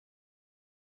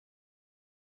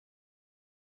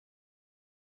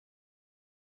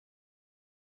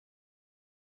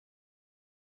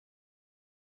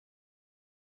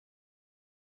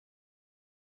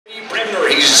Bremner,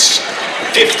 he's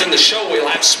fifth in the show. We'll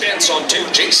have Spence on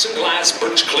 2, Jason Glass,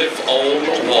 Birchcliff on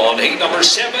 1. Heat number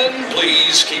 7,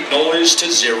 please keep noise to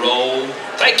 0.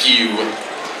 Thank you.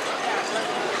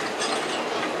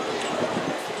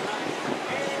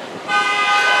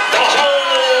 The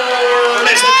horn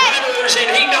as the drivers in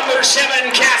heat number 7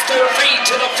 cast their feet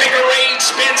to the figure 8.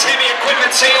 Spence Heavy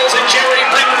Equipment Sales and Jerry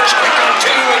Bremner's quick on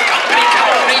 2 with company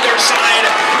car on either side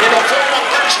in the form of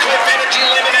Birchcliff Energy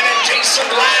Limited and Jason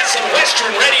Glass and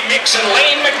Western Ready Mix, and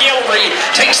Lane McGilvery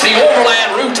takes the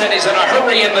overland route and is in a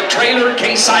hurry in the trailer.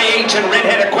 Case IH and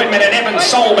Redhead Equipment and Evan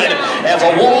Solomon as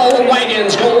a wall of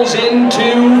wagons goes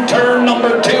into turn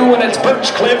number 2, and it's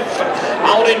Birchcliff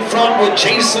out in front with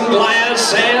Jason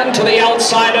Glass, and to the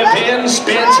outside of him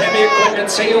Spence Heavy Equipment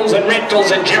Sales and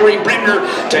Rentals and Jerry Bremner.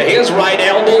 To his right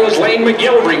elbow is Lane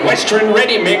McGilvery, Western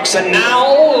Ready Mix, and now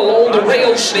along the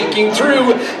rails sneaking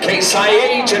through Case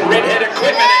IH and Redhead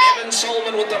Equipment and Evan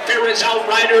Solomon with the Ferris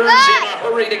Outriders in a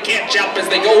hurry to catch up as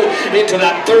they go into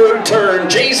that third turn.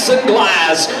 Jason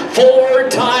Glass, 4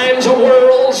 times a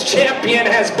world's champion,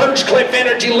 has Birchcliff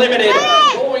Energy Limited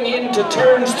going into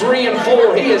turns 3 and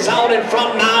 4. He is out in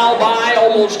front now by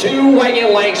almost 2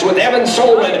 wagon lengths, with Evan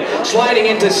Solomon sliding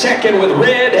into second with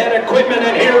Redhead Equipment,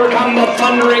 and here come the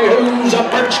thundering hooves of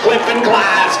Birchcliff and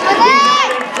Glass. He's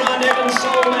out in front, Evan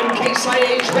Solomon, Case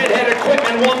IH, Redhead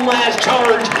Equipment, one last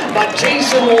charge, but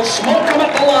Jason will smoke him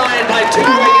at the line by 2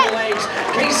 wagon lengths.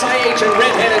 Case IH and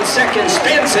Redhead in second,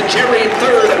 Spence and Jerry in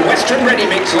third, and Western Ready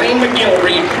Mix, Lane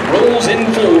McGilvery rolls in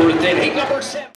fourth in heat number 7.